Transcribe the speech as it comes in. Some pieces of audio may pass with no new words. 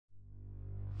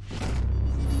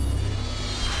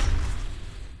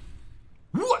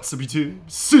What's up, YouTube?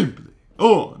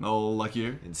 SimplyUnlucky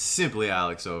here. And Simply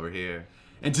Alex over here.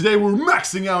 And today we're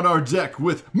maxing out our deck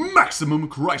with Maximum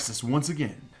Crisis once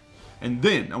again. And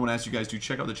then I want to ask you guys to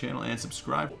check out the channel and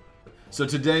subscribe. So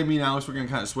today, me and Alex, we're going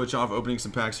to kind of switch off opening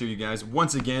some packs here, you guys.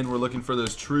 Once again, we're looking for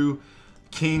those true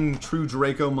King, true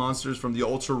Draco monsters from the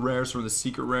ultra rares, from the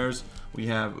secret rares. I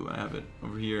have it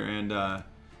over here. And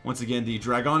once again, the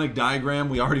Dragonic Diagram,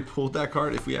 we already pulled that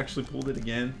card. If we actually pulled it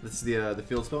again. This is the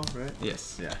field spell, right?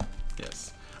 Yes. Yeah.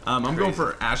 Yes. I'm going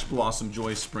for Ash Blossom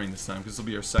Joy Spring this time, because this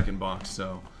will be our second box,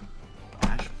 so.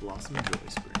 Ash Blossom Joy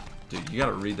Spring. Dude, you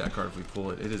gotta read that card if we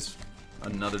pull it. It is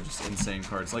another just insane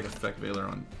card. It's like Effect Veiler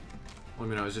on. Well,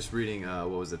 I mean, I was just reading, what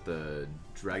was it, the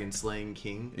Dragon Slaying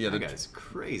King? Yeah, that guy's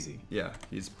crazy. Yeah,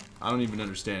 I don't even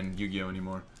understand Yu-Gi-Oh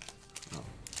anymore. Oh,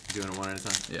 doing it one at a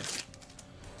time? Yeah.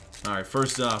 Alright,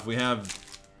 first off, we have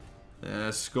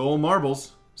Skull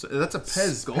Marbles. So that's a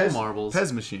Pez Marbles.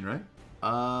 Pez machine, right?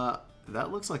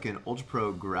 That looks like an Ultra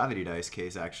Pro Gravity Dice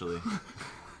case, actually.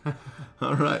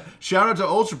 Alright. Shout out to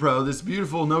Ultra Pro, this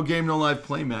beautiful No Game No Life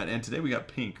playmat. And today we got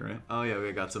pink, right? Oh yeah,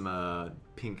 we got some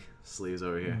pink sleeves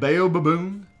over here. Bayo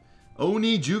Baboon,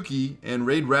 Oni Juki, and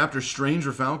Raid Raptor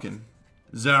Stranger Falcon.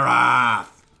 Zerath.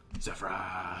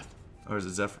 Or is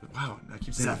it Zephyr? Wow, I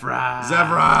keep saying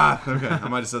Zephyroth. Okay, I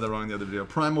might have said that wrong in the other video.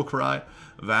 Primal Cry,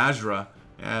 Vajra,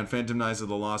 and Phantom Knights of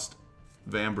the Lost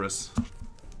Vambrace.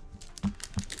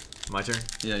 My turn?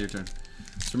 Yeah, your turn.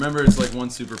 So remember, it's like one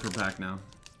super per pack now.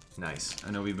 Nice.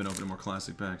 I know we've been opening more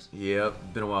classic packs.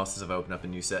 Yep, been a while since I've opened up a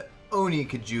new set. Oni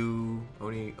Kuju.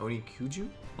 Oni Kuji.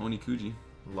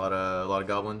 A lot of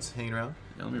goblins hanging around.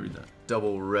 Yeah, let me read that.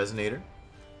 Double Resonator.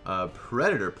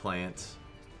 Predator Plant.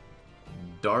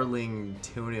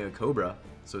 Darlingtonia Cobra.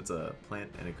 So it's a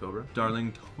plant and a cobra.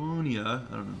 Darlingtonia.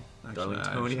 I don't know. Actually, I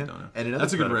actually don't know. And another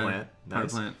That's a good plant.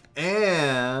 Nice. Plant.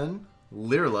 And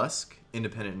Lyrilusk,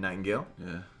 Independent Nightingale.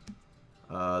 Yeah.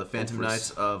 The Phantom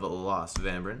Knights of Lost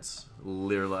Vambrance.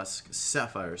 Lyrilusk,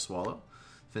 Sapphire Swallow.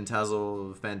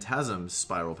 Phantasm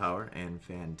Spiral Power. And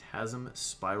Phantasm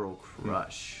Spiral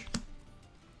Crush.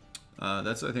 I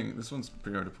think this one's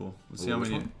pretty hard to pull. Let's see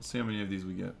how many of these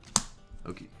we get.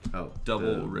 Okay. Oh,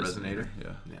 double Resonator.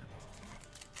 Yeah.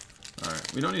 All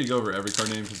right. We don't need to go over every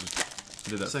card name because we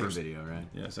did that second first video, right?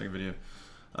 Yeah, second video.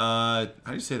 How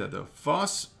do you say that though?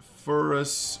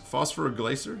 Phosphorus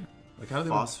Glacier. Like how do they?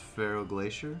 Phosphorus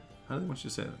Glacier. How do they want you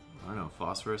to say that? I don't know.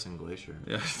 Phosphorus and Glacier.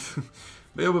 Yeah.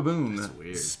 Bayo Baboon. That's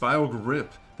weird. Spiral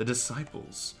Grip. The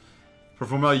Disciples.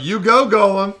 Perform by YuGiOh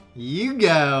Golem.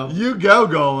 YuGiOh. YuGiOh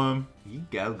Golem.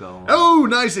 YuGiOh Golem. Oh,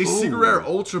 nice! A secret rare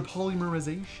Ultra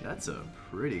Polymerization. That's a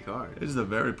pretty card. It is a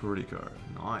very pretty card.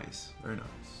 Nice. Very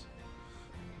nice.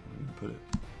 Put it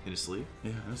in a sleeve.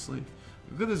 Yeah, in a sleeve.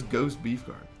 Look at this ghost beef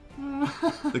card.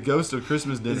 The ghost of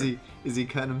Christmas dinner. Is he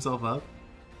cutting himself up?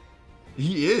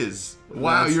 He is.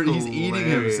 Wow, he's eating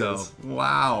himself.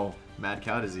 Wow. Mad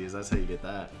cow disease. That's how you get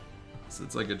that. So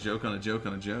it's like a joke on a joke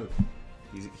on a joke.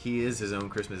 He is his own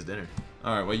Christmas dinner.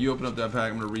 Alright, well, you open up that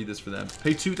pack. I'm going to read this for them.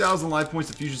 Pay 2,000 life points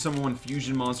to fusion summon one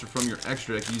fusion monster from your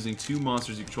extra deck using 2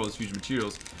 monsters you control as fusion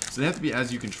materials. So they have to be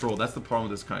as you control. That's the problem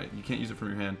with this kite. You can't use it from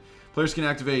your hand. Players can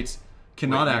activate.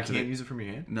 Cannot activate. You can't use it from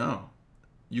your hand? No.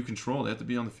 You control. They have to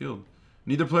be on the field.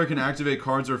 Neither player can activate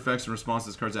cards or effects in response to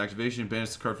this card's activation.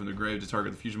 Banish the card from the grave to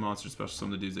target the fusion monster, special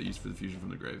summon the dudes that use for the fusion from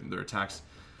the grave. And their attacks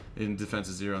in defense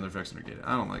is 0 and their effects are negated.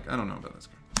 I don't know about this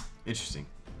card. Interesting.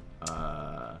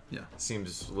 Yeah.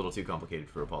 Seems a little too complicated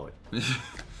for a poly.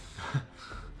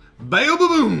 Bayo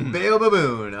Baboon! Bayo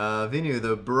Baboon. Venu,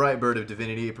 the bright bird of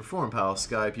divinity. Perform Pal,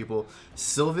 Sky Pupil.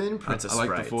 Sylvan, Princess I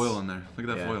like the foil in there. Look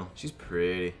at that foil. She's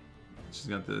pretty. She's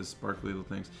got the sparkly little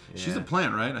things. Yeah. She's a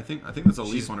plant, right? I think that's a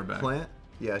leaf on her back. Plant?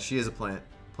 Yeah, she is a plant.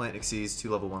 Plant exceeds 2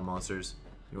 level 1 monsters.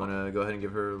 You want to go ahead and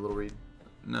give her a little read?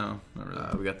 No, not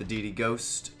really. We got the DD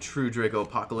Ghost, True Draco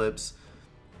Apocalypse,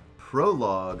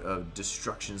 Prologue of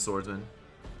Destruction Swordsman,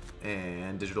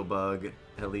 and Digital Bug,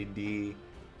 LED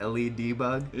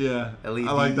Bug. Yeah, LED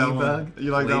I like that bug. One.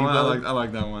 You like that one? I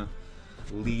like that one.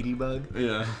 Ladybug.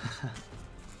 Yeah.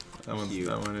 That one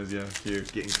is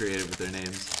cute. Getting creative with their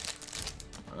names.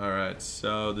 Alright,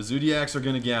 so the Zodiacs are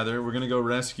going to gather. We're going to go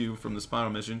rescue from the Spiral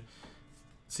mission.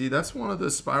 See, that's one of the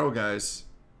Spiral guys.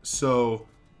 So,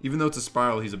 even though it's a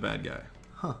Spiral, he's a bad guy.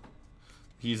 Huh.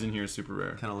 He's in here super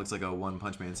rare. Kind of looks like a One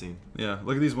Punch Man scene. Yeah,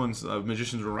 look at these ones.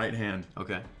 Magician's right hand.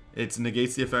 Okay. It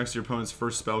negates the effects of your opponent's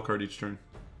first spell card each turn.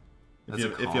 If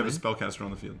you have a spellcaster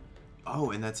on the field.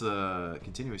 Oh, and that's a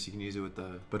continuous. You can use it with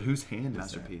the. But whose hand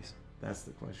masterpiece? Is that? That's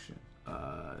the question.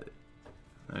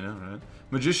 I know, right?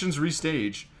 Magician's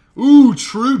Restage. Ooh,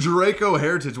 True Draco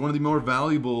Heritage, one of the more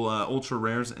valuable ultra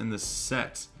rares in the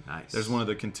set. Nice. There's one of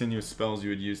the continuous spells you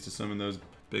would use to summon those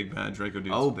big bad Draco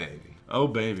dudes. Oh, baby. Oh,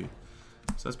 baby.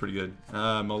 So that's pretty good.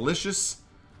 Malicious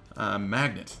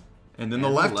Magnet. And then the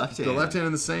left hand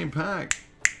in the same pack.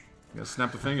 You gotta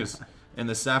snap the fingers. And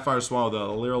the Sapphire Swallow, the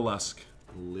Lyrilusk.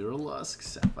 Lyrilusk,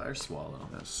 Sapphire Swallow.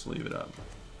 Now sleeve it up.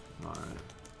 Alright.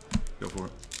 Go for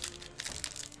it.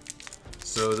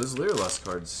 So those Lyrilusk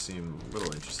cards seem a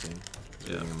little interesting.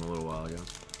 Yeah. Reading them a little while ago.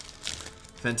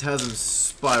 Phantasm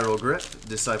Spiral Grip,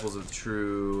 Disciples of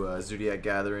True, Zodiac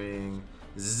Gathering,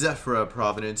 Zephyra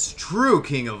Providence, True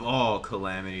King of All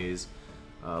Calamities.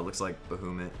 Looks like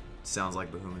Bahamut. Sounds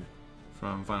like Bahamut.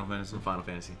 From Final Fantasy. From Final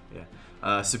Fantasy,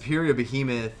 yeah. Superior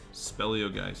Behemoth.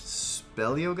 Speleogeist.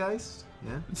 Speleogeist?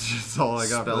 Yeah. That's all I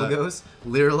got for that. Spelghost,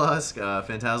 Lyrilusk,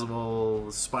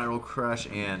 Phantasmal Spiral Crush,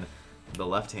 and the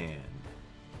left hand.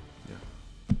 Yeah.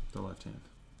 The left hand.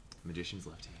 Magician's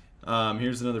left hand.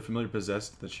 Here's another familiar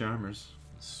possessed, the Charmers.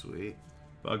 Sweet.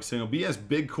 Bug Single BS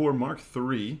Big Core Mark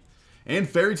III. And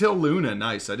Fairy Tale Luna.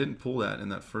 Nice. I didn't pull that in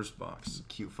that first box.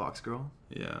 Cute fox girl.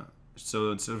 Yeah.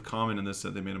 So instead of common in this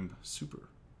set, they made him super.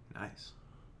 Nice.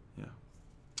 Yeah.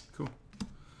 Cool.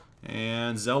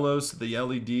 And Zelos, the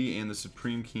LED, and the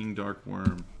Supreme King Dark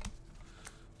Worm.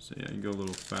 So yeah, you can go a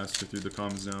little faster through the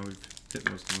commons now. We've hit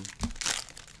most of them.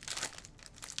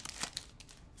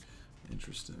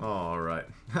 Interesting. All right.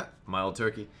 Mild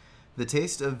turkey. The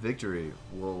taste of victory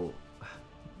will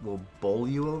bowl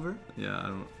you over. Yeah, I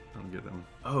don't get that one.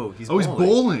 Oh, he's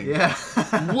bowling. Yeah.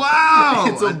 Wow!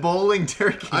 It's a bowling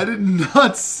turkey. I did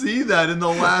not see that in the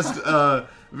last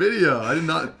video. I did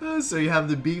not. So you have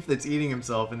the beef that's eating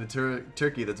himself and the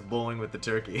turkey that's bowling with the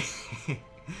turkey.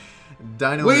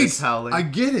 Dino Wait, howling. I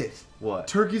get it. What?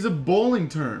 Turkey's a bowling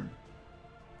term.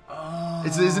 Oh.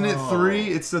 Isn't it 3?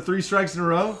 It's the 3 strikes in a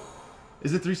row?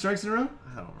 Is it 3 strikes in a row?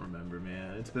 I don't remember,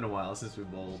 man. It's been a while since we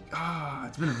bowled. Ah,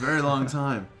 it's been a very long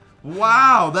time.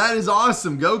 Wow, that is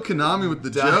awesome. Go Konami with the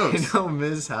jokes. Dino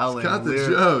Miss Howling. Got the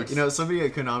jokes. You know, somebody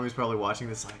at Konami is probably watching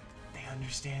this like, they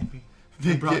understand me.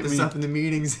 They brought get this me. up in the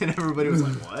meetings and everybody was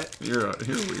like, what? You're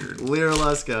weird.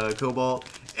 Lyrilusk, Cobalt,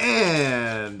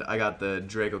 and I got the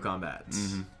Draco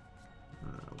Combats.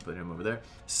 I'll put him over there.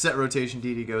 Set Rotation,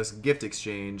 DD Ghost, Gift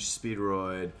Exchange,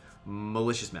 Speedroid,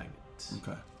 Malicious Magnet.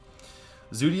 Okay.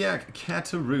 Zodiac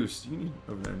Cataroost. You need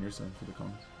over there on your side for the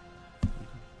comments. Okay.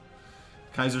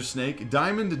 Kaiser Snake.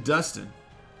 Diamond Dustin.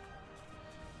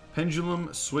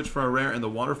 Pendulum Switch for a rare, and the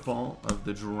Waterfall of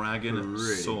the Dragon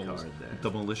Souls. Card there. The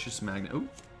Malicious Magnet. Oh,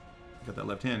 got that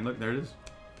left hand. Look, there it is.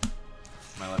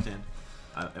 My left hand.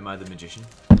 Am I the magician?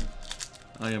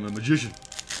 I am a magician.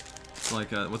 It's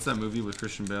like, what's that movie with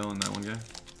Christian Bale and that one guy?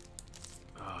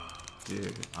 Oh,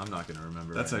 Dude, I'm not gonna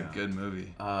remember. that's right a now. good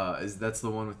movie. That's the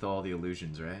one with all the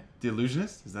illusions, right? The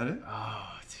Illusionist? Is that it?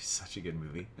 Oh, it's such a good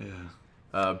movie.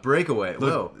 Yeah. Breakaway.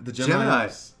 Look, Whoa, the Gemini.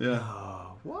 Yeah.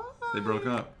 Oh, what? They broke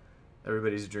up.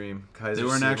 Everybody's dream. Kaiser They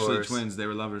weren't Seahorse. actually twins. They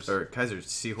were lovers. Or Kaiser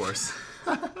Seahorse.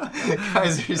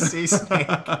 Kaiser Sea Snake.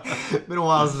 Been a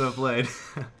while since I've played.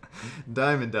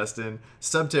 Diamond Dustin.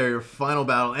 Subterrier Final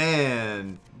Battle.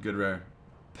 And Good rare.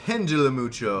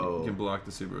 Pendulamucho. You can block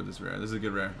the super with this rare. This is a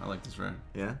good rare. I like this rare.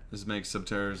 Yeah? This makes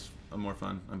Subterrors more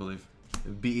fun, I believe.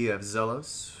 BEF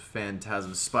Zelos.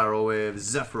 Phantasm Spiral Wave.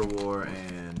 Zephyr War.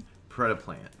 And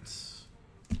Predaplant.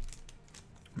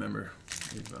 Remember,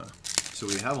 we've, So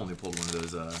we have only pulled one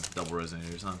of those double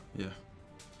resonators, huh? yeah.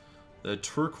 The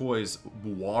Turquoise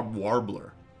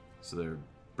Warbler. So they're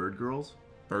bird girls?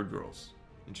 Bird Girls.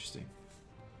 Interesting.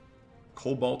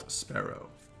 Cobalt Sparrow.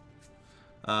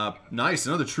 Nice.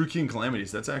 Another True King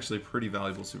Calamities. That's actually a pretty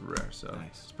valuable super rare. So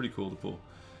Nice. It's pretty cool to pull.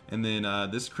 And then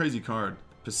this crazy card.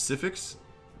 Pacifics?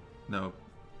 No.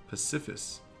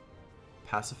 Pacifist.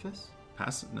 Pacifist?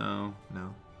 No.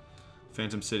 No.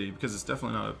 Phantom City. Because it's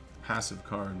definitely not a passive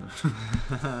card.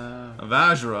 A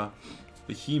Vajra.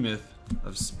 Behemoth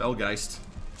of Spellgeist.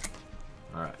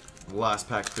 Alright. Last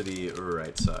pack for the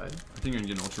right side. I think you're going to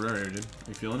get an ultra rare, dude. Are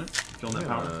you feeling it? Feeling that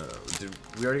power? Did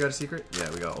we already got a secret? Yeah,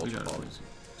 we got We ultra got it. poly.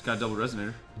 It's got a double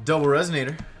resonator. Double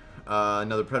resonator.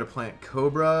 Another Predaplant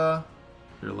Cobra.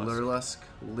 Lyrilusk.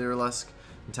 Lyrilusk.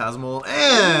 Phantasmal.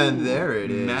 And there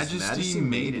it is. Majesty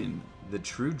Maiden. The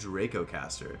true Draco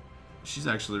caster. She's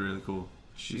actually really cool.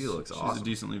 She looks She's awesome. a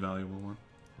decently valuable one.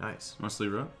 Nice. Want to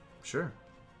sleeve her up? Sure.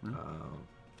 Yeah.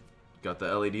 Got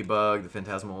the LED bug, the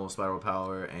Phantasmal Spiral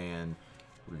Power, and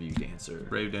Review Dancer.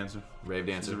 Rave Dancer. Rave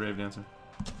She's Dancer. a Rave Dancer.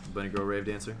 Bunny Girl Rave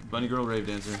Dancer. Bunny Girl Rave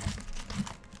Dancer.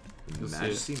 You'll see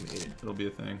Majesty Maiden. It'll be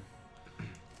a thing.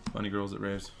 Bunny Girls at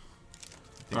raves.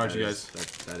 I think Alright, that you is- guys.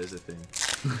 That is a thing.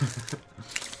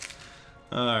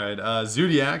 Alright,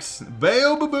 Zodiacs.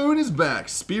 Bayo Baboon is back.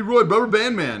 Speedroid Rubber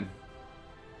Band Man.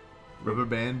 Rubber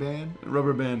band band?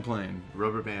 Rubber band plane.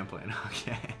 Rubber band plane,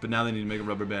 okay. But now they need to make a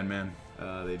rubber band man.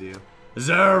 They do.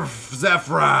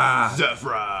 Zephyr!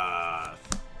 Zephyr!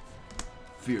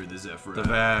 Fear the Zephyr. The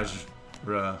Vaj.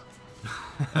 Bruh.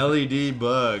 LED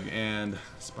bug and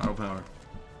Spiral Power.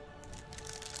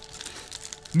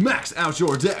 Max out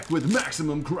your deck with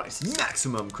Maximum Crisis.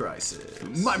 Maximum Crisis.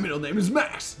 My middle name is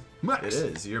Max. Max.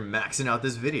 It is. You're maxing out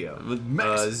this video. With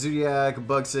Max. Zodiac,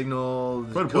 Bug Signal,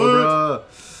 What? Cobra,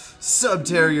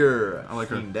 Subterror. I like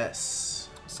her. Fiendes.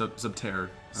 Subterror.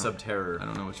 Subterror. I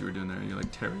don't know what you were doing there. You're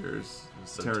like terriers.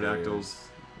 Subterrors. Pterodactyls.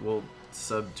 Well,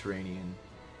 subterranean.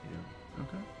 Yeah.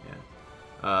 Okay.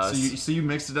 Yeah. So you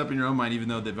mixed it up in your own mind, even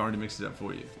though they've already mixed it up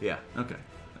for you. Yeah. Okay.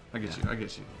 I get you. I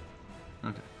get you.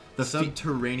 Okay. The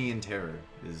Subterranean Terror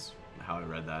is how I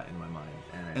read that in my mind.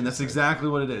 And that's exactly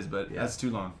what it is, but Yeah. that's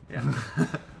too long. Yeah.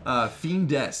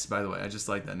 Fiendes, by the way. I just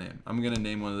like that name. I'm gonna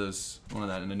name one of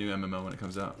that in a new MMO when it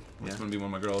comes out. It's Yeah. gonna be one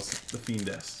of my girls, the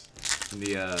Fiendes.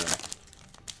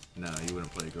 No, you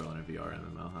wouldn't play a girl in a VR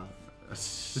MMO, huh?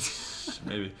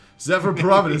 Maybe. Zephyr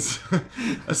Providence.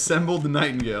 Assembled the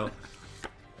Nightingale.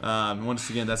 Once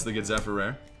again, that's the good Zephyr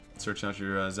rare. Search out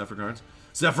your Zephyr cards.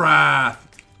 Zephrath!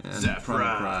 And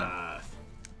Zephrath.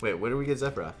 Wait, where do we get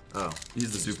Zephrath? Oh,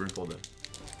 he's the super. Pulled it.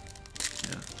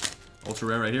 Yeah. Ultra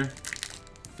rare right here.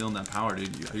 Feeling that power,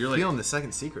 dude. You're like feeling the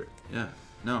second secret. Yeah.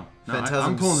 No.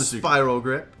 Phantasm I'm pulling the secret. Spiral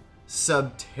Grip.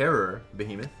 Subterror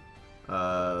Behemoth.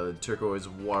 Turquoise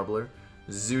Warbler.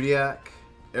 Zodiac.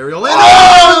 Aerial.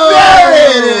 Oh,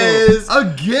 there it is!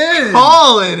 Again!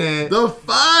 Calling it! The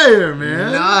fire,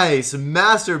 man! Nice.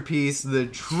 Masterpiece. The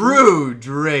true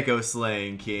Draco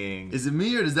Slaying King. Is it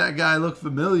me or does that guy look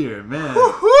familiar? Man.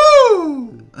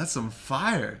 Woohoo! That's some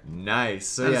fire. Nice.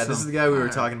 So That's yeah, this is some the guy we were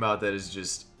fire. talking about that is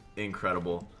just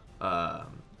incredible.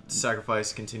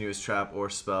 Sacrifice, continuous trap, or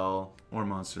spell, Or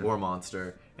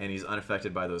monster. and he's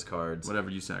unaffected by those cards Whatever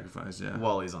you sacrifice, yeah.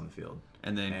 while he's on the field.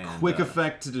 And then And, quick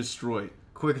effect to destroy.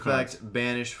 Quick cards. effect,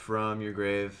 banish from your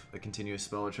grave a continuous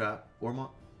spell or trap, or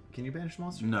can you banish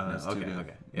monsters? No, that's too okay, good.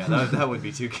 okay. Yeah, that would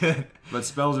be too good. But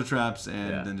spells or traps and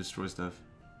Yeah. then destroy stuff.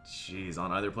 Jeez,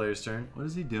 on either player's turn. What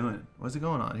is he doing? What's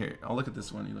going on here? I'll look at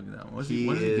this one. You look at that one. What is He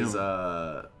he is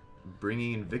doing?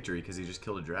 bringing in victory because he just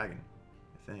killed a dragon,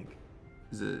 I think.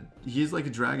 He's like a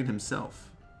dragon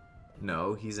himself.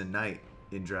 No, he's a knight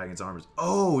in dragon's armors.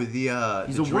 Oh, He's the a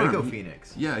Draco worm.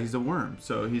 Phoenix. Yeah, he's a worm,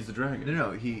 so he's the dragon.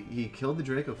 No, he killed the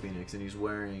Draco Phoenix and he's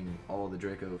wearing all the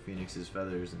Draco Phoenix's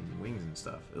feathers and wings and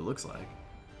stuff. It looks like.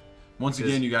 Once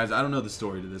again, you guys, I don't know the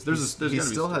story to this. There's he gotta be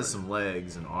still a has story. some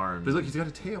legs and arms. But look, he's got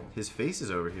a tail. His face is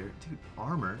over here, dude.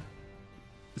 Armor.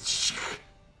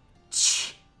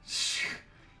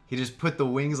 He just put the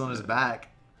wings on his back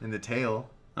and the tail.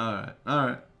 All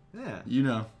right. Yeah. You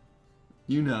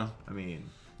know. I mean,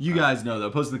 You guys know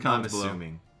though. Post in the I'm comments below.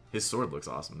 assuming. His sword looks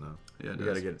awesome though. Yeah, it we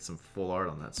does. gotta get some full art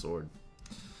on that sword.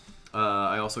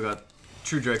 I also got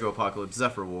True Draco Apocalypse,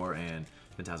 Zephyr War, and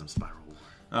Phantasm Spiral War.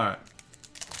 All right.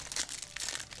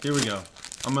 Here we go.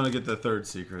 I'm gonna get the third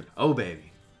secret. Oh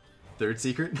baby, third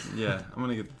secret. Yeah, I'm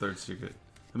gonna get the third secret.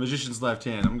 The Magician's Left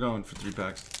Hand. I'm going for 3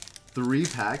 packs. 3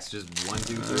 packs, just 1,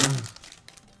 2, 3.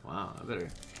 Wow, I better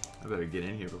get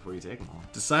in here before you take them all.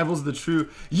 Disciples of the True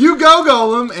YuGiOh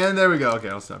Golem, and there we go. Okay,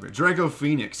 I'll stop here. Draco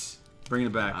Phoenix, bringing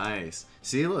it back. Nice.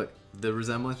 See, look, the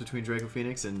resemblance between Draco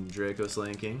Phoenix and Draco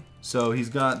Slaying King. So he's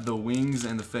got the wings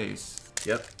and the face.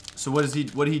 Yep. So what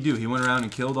did he do? He went around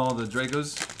and killed all the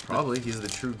Dracos? Probably he's the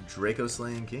true Draco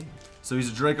Slaying King. So he's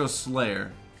a Draco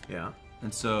Slayer. Yeah.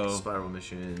 And so Spiral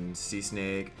Mission, Sea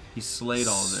Snake. he slayed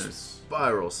all of theirs.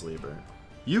 Spiral Sleeper.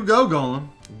 YuGiOh Golem,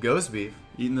 Ghost Beef.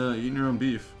 eating your own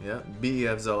beef. Yeah.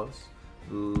 BEF Zealous.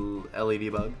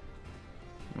 LED Bug.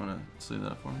 You wanna sleeve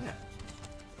that up for me? Yeah.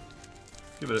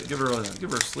 Give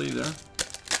her a sleeve there.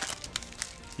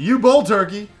 Bull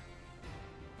Turkey.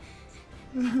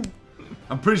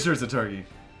 I'm pretty sure it's a turkey.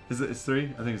 Is it? It's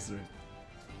 3? I think it's 3.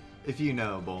 If you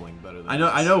know bowling better than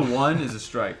I know 1 is a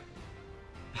strike.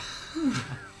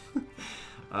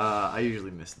 I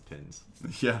usually miss the pins.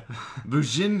 Yeah.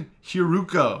 Bujin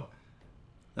Hiruko.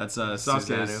 That's Sasuke's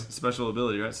Susanoo. special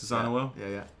ability, right? Susanoo?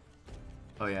 Yeah.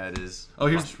 Oh yeah, it is. Oh,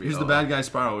 here's the bad guy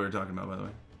Spiral we were talking about, by the way.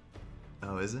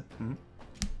 Oh, is it? Mhm.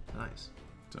 Nice.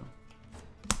 So,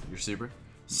 You're super.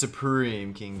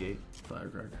 Supreme King Gate.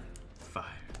 Firecracker. Fire.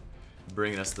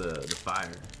 Bringing us the fire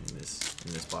in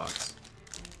this box.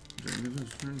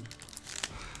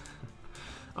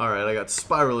 Alright, I got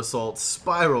Spiral Assault,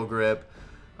 Spiral Grip,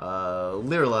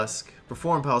 Lyrilusk,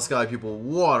 Perform Pal Sky Pupil,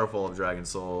 Waterfall of Dragon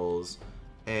Souls,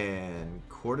 and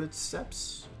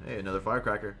Cordyceps. Hey, another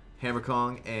Firecracker. Hammer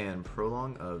Kong, and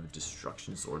Prolong of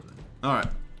Destruction Swordsman. All right.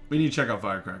 we need to check out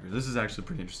Firecrackers. This is actually a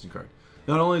pretty interesting card.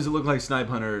 Not only does it look like Snipe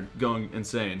Hunter going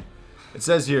insane, it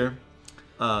says here,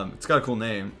 it's got a cool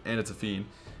name, and it's a fiend.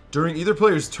 During either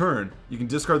player's turn, you can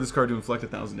discard this card to inflict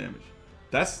 1,000 damage.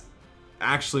 That's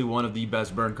actually one of the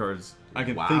best burn cards I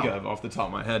can think of off the top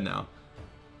of my head now.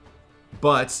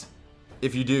 But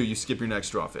if you do, you skip your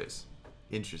next draw phase.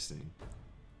 Interesting.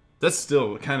 That's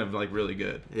still kind of like really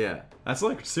good. Yeah. That's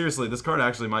like seriously, this card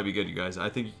actually might be good, you guys. I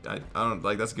think I don't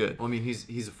like that's good. Well, I mean,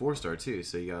 he's a 4-star too,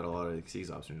 so you got a lot of seize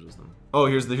options with them. Oh,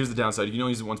 here's the downside. You can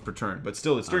only use it once per turn, but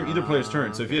still, it's during either player's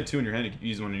turn. So if you had 2 in your hand, you could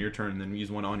use one in your turn, and then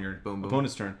use one on your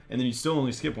opponent's turn, and then you still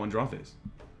only skip one draw phase.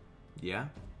 Yeah.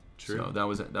 True. So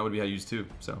that would be how you use 2.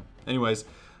 So, anyways,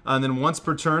 and then once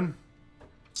per turn.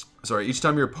 Sorry, each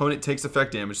time your opponent takes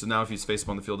effect damage. So now if he's face up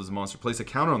on the field as a monster, place a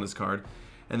counter on this card.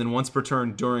 And then once per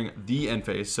turn during the end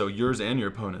phase, so yours and your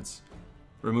opponent's,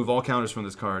 remove all counters from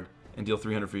this card and deal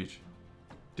 300 for each.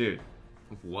 Dude.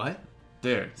 What?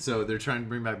 Dude. So they're trying to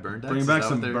bring back burn decks? Bring back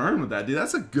some burn with that, dude.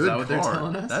 That's a good card. Is that what they're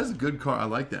telling us? That is a good card. I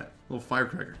like that. Little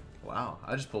firecracker. Wow.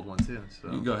 I just pulled one too. So.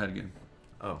 You can go ahead again.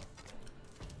 Oh.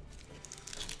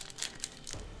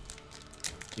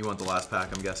 You want the last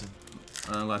pack, I'm guessing?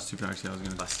 Last 2 packs, yeah, I was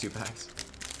going to. Last 2 packs?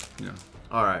 Yeah.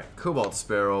 Alright, Cobalt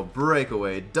Sparrow,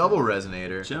 Breakaway, Double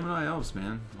Resonator. Gemini Elves,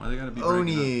 man. Why they gotta be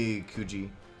Oni Kuji,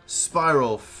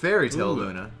 Spiral, Fairy Tale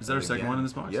Luna. Is that our second one in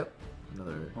this box? Yep.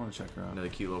 I want to check her out. Another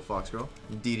cute little fox girl.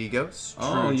 DD Ghost.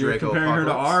 Oh, you're comparing her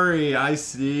to Ari. I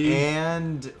see.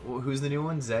 And who's the new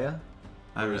one? Zaya?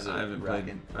 I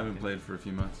haven't played for a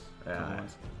few months. Yeah.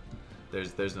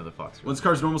 There's another fox girl. When this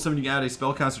card's normal summon, you can add a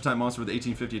spellcaster type monster with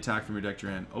 1850 attack from your deck to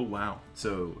your hand. Oh wow.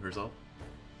 So herself?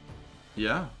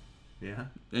 Yeah. Yeah.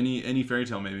 Any fairy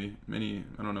tale maybe.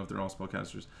 I don't know if they're all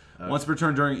spellcasters. Once per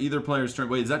turn during either player's turn.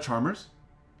 Wait, is that Charmers?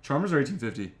 Charmers are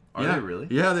 1850. Are they really?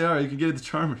 Yeah, they are. You can get it to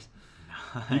Charmers.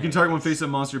 Nice. You can target one face-up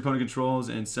monster your opponent controls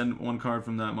and send one card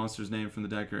from that monster's name from the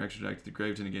deck or extra deck to the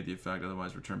grave to negate the effect.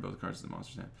 Otherwise, return both cards to the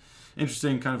monster's hand.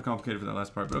 Interesting. Kind of complicated for that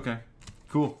last part, but okay.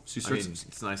 Cool. It's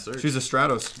a nice search. She's a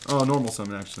Stratos. Oh, normal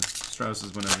summon actually. Stratos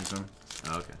is whenever you summon.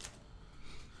 Oh, okay.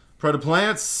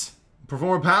 Predaplants.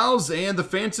 Performer Pals, and the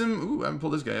Phantom... Ooh, I haven't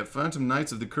pulled this guy yet. Phantom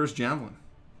Knights of the Cursed Javelin.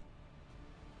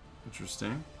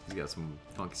 Interesting. You got some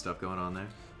funky stuff going on there.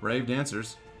 Rave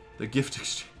Dancers. The Gift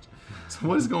Exchange. So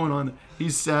what is going on?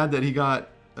 He's sad that he got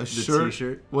a shirt.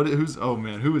 T-shirt. Who's... Oh,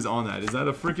 man. Who is on that? Is that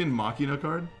a freaking Machina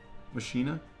card?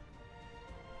 Machina?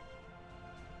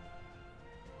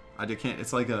 I can't...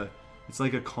 It's like a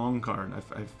Kong card.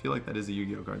 I feel like that is a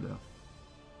Yu-Gi-Oh card, though.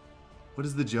 What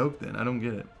is the joke, then? I don't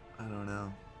get it. I don't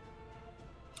know.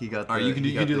 He got the, all right, you can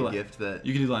do the gift that...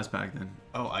 You can do the last pack then.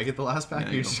 Oh, I get the last pack?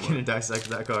 Yeah, You're just going to dissect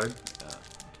that card?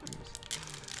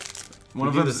 One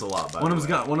of them's a lot, one of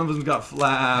them's got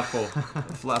flaffle.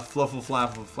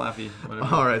 Fluffle, flaffy.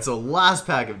 Whatever. Alright, so last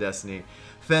pack of Destiny.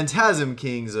 Phantasm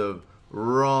Kings of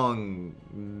Wrong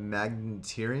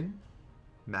Magnetiring?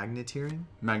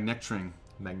 Magnetring.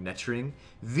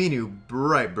 Venu,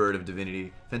 Bright Bird of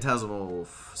Divinity. Phantasmal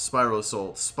Spiral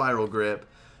Assault, Spiral Grip.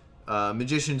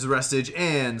 Magician's Restage,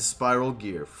 and Spiral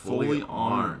Gear. Fully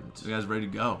armed. You guys ready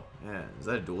to go? Yeah. Is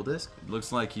that a dual disc? It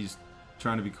looks like he's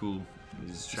trying to be cool.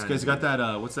 This guy's got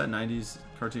that, what's that 90s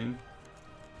cartoon?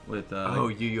 With, oh,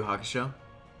 Yu Yu Hakusho?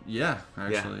 Yeah,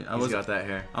 actually. Yeah, he's got that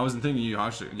hair. I wasn't thinking Yu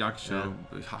Hakusho.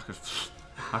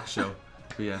 Hakusho.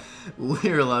 But yeah.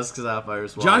 Lyrilusk Sapphire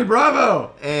Swamp. Johnny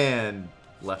Bravo! And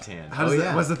Left Hand. How does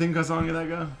that, what's the theme song of that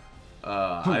go?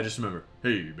 I just remember.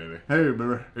 Hey, baby. Hey,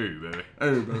 baby. Hey, baby.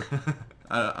 Hey, baby.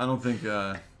 I don't think,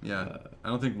 I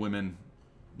don't think women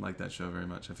like that show very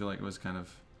much. I feel like it was kind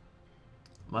of...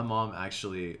 My mom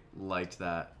actually liked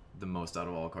that the most out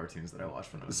of all cartoons that I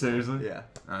watched when I was Seriously? Yeah.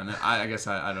 I guess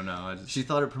I don't know. She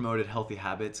thought it promoted healthy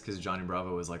habits because Johnny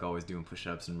Bravo was like always doing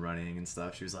push-ups and running and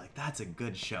stuff. She was like, that's a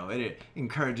good show. It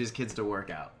encourages kids to work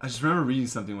out. I just remember reading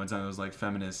something one time that was like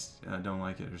feminists don't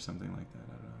like it or something like that.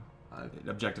 I don't know. It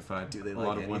objectified a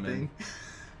lot of women.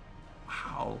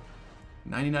 Wow.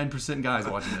 99% guys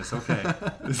watching this. Okay.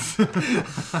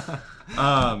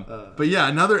 But yeah,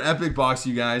 another epic box,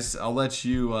 you guys. I'll let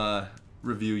you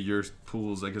review your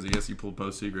pools because I guess you pulled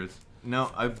Post Secrets.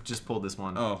 No, I've just pulled this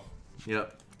one. Oh.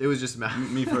 Yep. It was just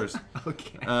me first.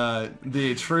 Okay.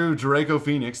 The true Draco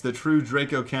Phoenix, the true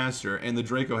Draco Caster, and the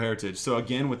Draco Heritage. So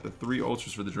again, with the 3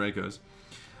 ultras for the Dracos.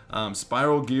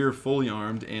 Spiral Gear, fully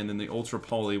armed, and then the Ultra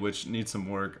Poly, which needs some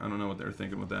work. I don't know what they were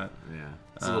thinking with that. Yeah,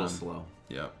 it's a little slow.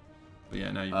 Yeah. But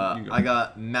yeah, now you can go. I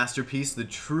got Masterpiece, the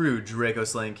true Draco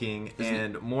Slaying King,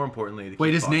 and more importantly... the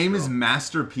Wait, his name is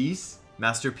Masterpiece?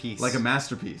 Masterpiece. Like a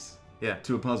masterpiece. Yeah.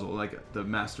 To a puzzle, like the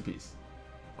masterpiece.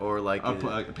 Or like a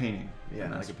painting.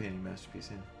 Yeah, like a painting masterpiece,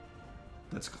 yeah.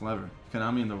 That's clever.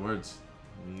 Konami in the words.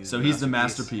 He's He's the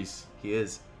masterpiece. He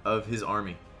is. Of his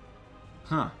army.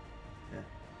 Huh. Yeah.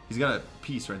 He's got a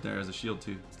piece right there as a shield,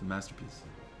 too. It's the masterpiece.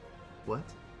 What?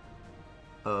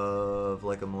 Of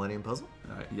like a Millennium Puzzle?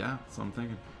 Yeah, that's what I'm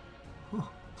thinking. Huh.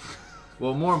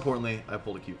 Well, more importantly, I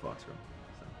pulled a cute fox girl.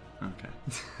 Okay.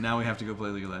 Now we have to go play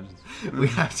League of Legends. We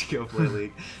have to go play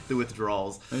League. The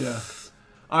withdrawals. Yeah.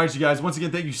 All right, you guys. Once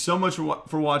again, thank you so much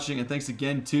for watching, and thanks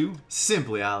again to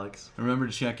Simply Alex. And remember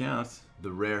to check out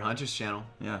the Rare Hunters channel.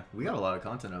 Yeah. We got a lot of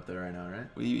content up there right now, right?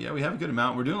 We have a good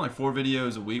amount. We're doing like 4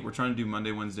 videos a week. We're trying to do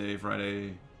Monday, Wednesday,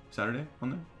 Friday, Saturday on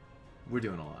there. We're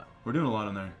doing a lot. We're doing a lot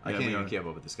on there. I can't even keep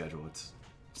up with the schedule. It's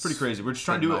pretty crazy. We're just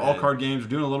trying to do all card games. We're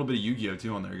doing a little bit of YuGiOh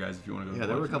too on there, guys. If you want to go. Yeah,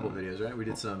 there were a couple videos, right? We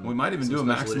did some. We might even do a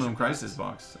Maximum Crisis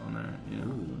box on there. You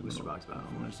know, booster box battle.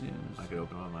 I could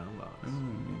open up my own box.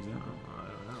 Exactly. I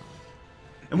don't know.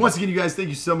 And once again, you guys, thank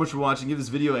you so much for watching. Give this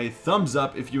video a thumbs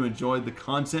up if you enjoyed the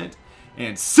content.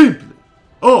 And Simply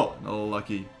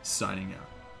Unlucky signing out.